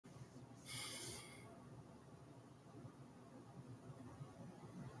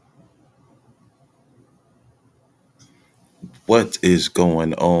What is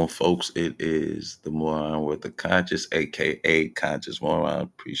going on, folks? It is the moron with the conscious, aka conscious moron.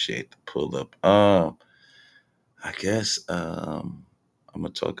 Appreciate the pull up. I guess I'm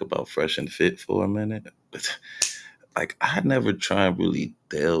gonna talk about fresh and fit for a minute. But like I never try and really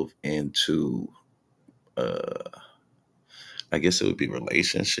delve into uh I guess it would be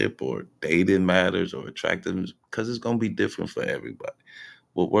relationship or dating matters or attractiveness because it's gonna be different for everybody.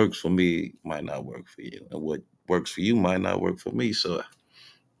 What works for me might not work for you, and what works for you might not work for me. So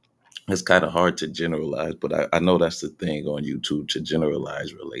it's kind of hard to generalize, but I know that's the thing on YouTube to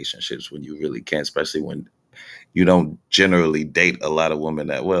generalize relationships when you really can't, especially when you don't generally date a lot of women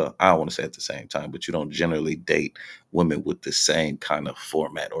that well, I don't want to say at the same time, but you don't generally date women with the same kind of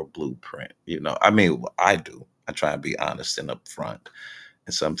format or blueprint. I mean, I do. I try and be honest and upfront.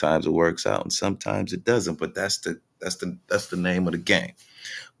 And sometimes it works out and sometimes it doesn't. But that's the name of the game.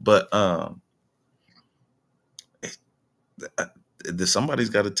 But uh, somebody's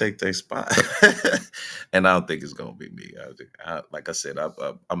got to take their spot, and I don't think it's gonna be me. Like I said, I'm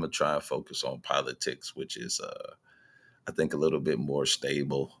gonna try and focus on politics, which is, I think, a little bit more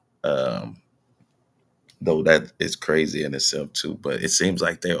stable. Um, though that is crazy in itself too. But it seems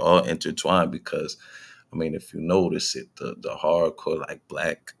like they're all intertwined because, I mean, if you notice it, the hardcore like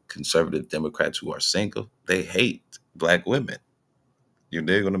black conservative Democrats who are single, they hate black women. You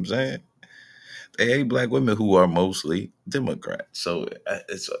dig what I'm saying? They hate black women who are mostly Democrats. So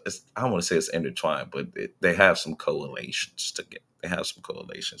it's I don't want to say it's intertwined, but they have some correlations to get. They have some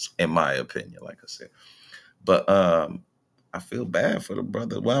correlations, in my opinion. Like I said, but I feel bad for the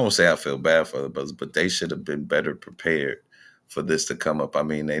brother. Well, I won't say I feel bad for the brothers, but they should have been better prepared for this to come up. I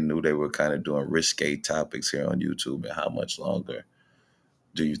mean, they knew they were kind of doing risque topics here on YouTube, and how much longer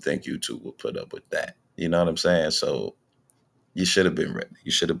do you think YouTube will put up with that? You know what I'm saying? So you should have been ready.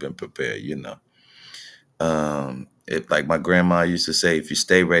 You should have been prepared. If like my grandma used to say, if you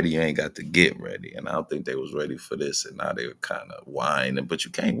stay ready, you ain't got to get ready. And I don't think they was ready for this. And now they were kind of whining, but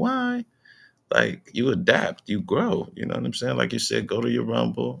you can't whine. Like you adapt, you grow. You know what I'm saying? Like you said, go to your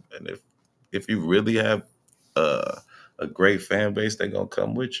rumble. And if you really have uh, a great fan base, they're gonna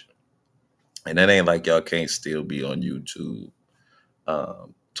come with you. And that ain't like y'all can't still be on YouTube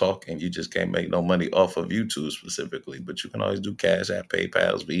talking. You just can't make no money off of YouTube specifically, but you can always do Cash App,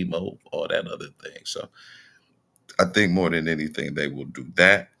 PayPal's, Vimo, all that other thing. So I think more than anything, they will do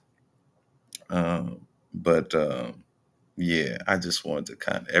that. But yeah, I just wanted to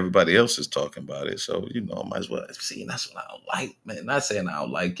kind of, everybody else is talking about it. So, I might as well see. That's what I don't like, man. Not saying I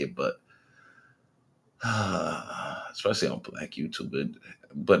don't like it, but especially on black YouTube.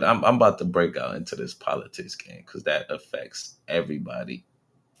 But I'm about to break out into this politics game because that affects everybody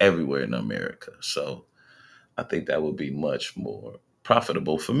everywhere in America. So I think that would be much more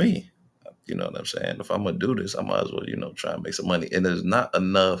profitable for me. You know what I'm saying? If I'm gonna do this, I might as well, try and make some money. And there's not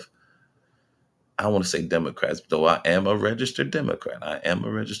enough. I don't want to say Democrats, though I am a registered Democrat. I am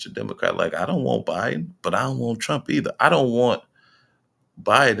a registered Democrat. Like I don't want Biden, but I don't want Trump either. I don't want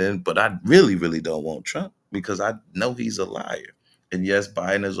Biden, but I really, really don't want Trump because I know he's a liar. And yes,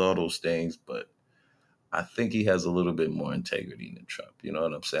 Biden is all those things, but I think he has a little bit more integrity than Trump. You know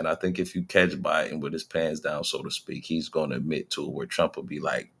what I'm saying? I think if you catch Biden with his pants down, so to speak, he's going to admit to it, where Trump will be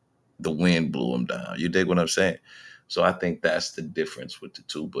like, the wind blew him down. You dig what I'm saying? So I think that's the difference with the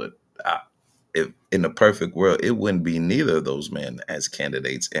two. But if in the perfect world, it wouldn't be neither of those men as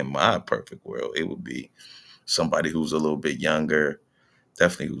candidates. In my perfect world, it would be somebody who's a little bit younger,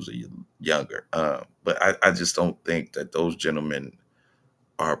 definitely who's younger. But I just don't think that those gentlemen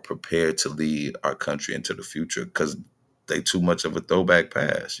are prepared to lead our country into the future because they too much of a throwback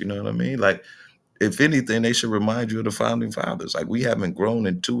past. You know what I mean? Like, if anything, they should remind you of the founding fathers. Like, we haven't grown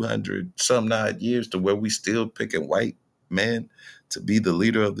in 200 some odd years to where we still picking white men to be the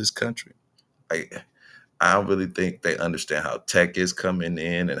leader of this country. Like, I don't really think they understand how tech is coming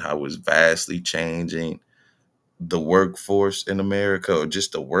in and how it's vastly changing the workforce in America or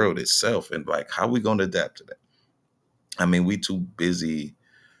just the world itself. And like, how we going to adapt to that? I mean, we too busy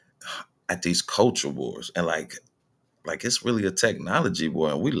at these culture wars and like it's really a technology war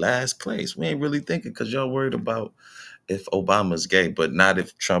and we last place. We ain't really thinking because y'all worried about if Obama's gay, but not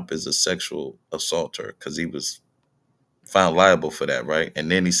if Trump is a sexual assaulter because he was found liable for that, right?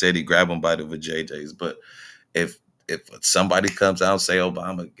 And then he said he grabbed him by the vajayjays. But if if somebody comes out and say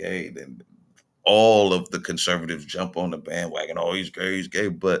Obama gay, then all of the conservatives jump on the bandwagon. Oh, he's gay.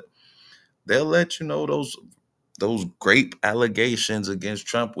 But they'll let you know those grape allegations against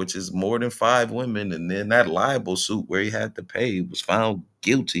Trump, which is more than five women, and then that libel suit where he had to pay, he was found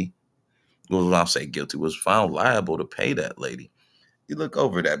guilty. Well, I'll say guilty, was found liable to pay that lady. You look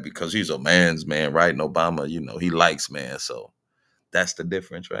over that because he's a man's man, right? And Obama, he likes man. So That's the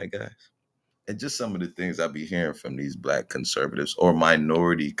difference, right, guys? And just some of the things I be hearing from these black conservatives or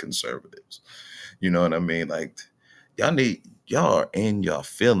minority conservatives. You know what I mean? Like, y'all are in your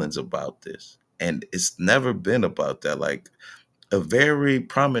feelings about this. And it's never been about that. Like, a very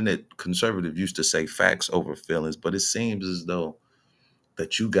prominent conservative used to say facts over feelings, but it seems as though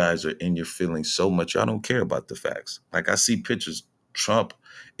that you guys are in your feelings so much y'all don't care about the facts. Like, I see pictures, Trump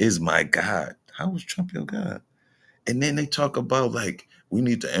is my God. How is Trump your God? And then they talk about like we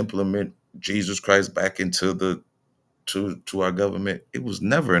need to implement Jesus Christ back into the to our government. It was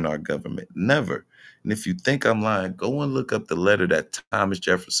never in our government. Never. And if you think I'm lying, go and look up the letter that Thomas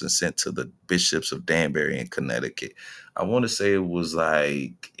Jefferson sent to the bishops of Danbury in Connecticut. I want to say it was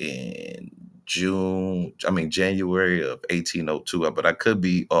like in January of 1802, but I could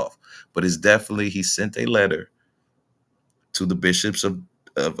be off. But it's definitely, he sent a letter to the bishops of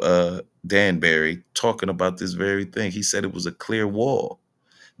Danbury talking about this very thing. He said it was a clear wall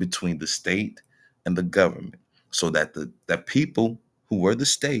between the state and the government, so that that people who were the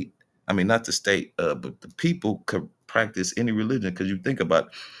state, I mean not the state, but the people could practice any religion. Because you think about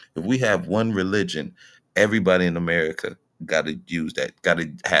it, if we have one religion, everybody in America got to use that, got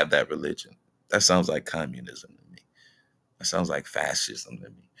to have that religion. That sounds like communism to me. That sounds like fascism to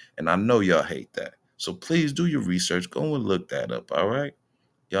me. And I know y'all hate that. So please do your research. Go and look that up. All right.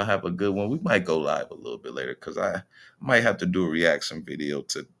 Y'all have a good one. We might go live a little bit later because I might have to do a reaction video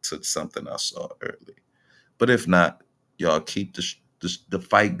to something I saw early. But if not, y'all keep the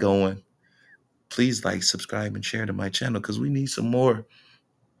fight going. Please like, subscribe, and share to my channel because we need some more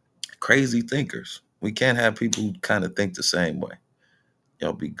crazy thinkers. We can't have people who kind of think the same way.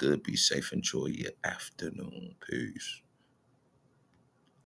 Y'all be good, be safe, enjoy your afternoon. Peace.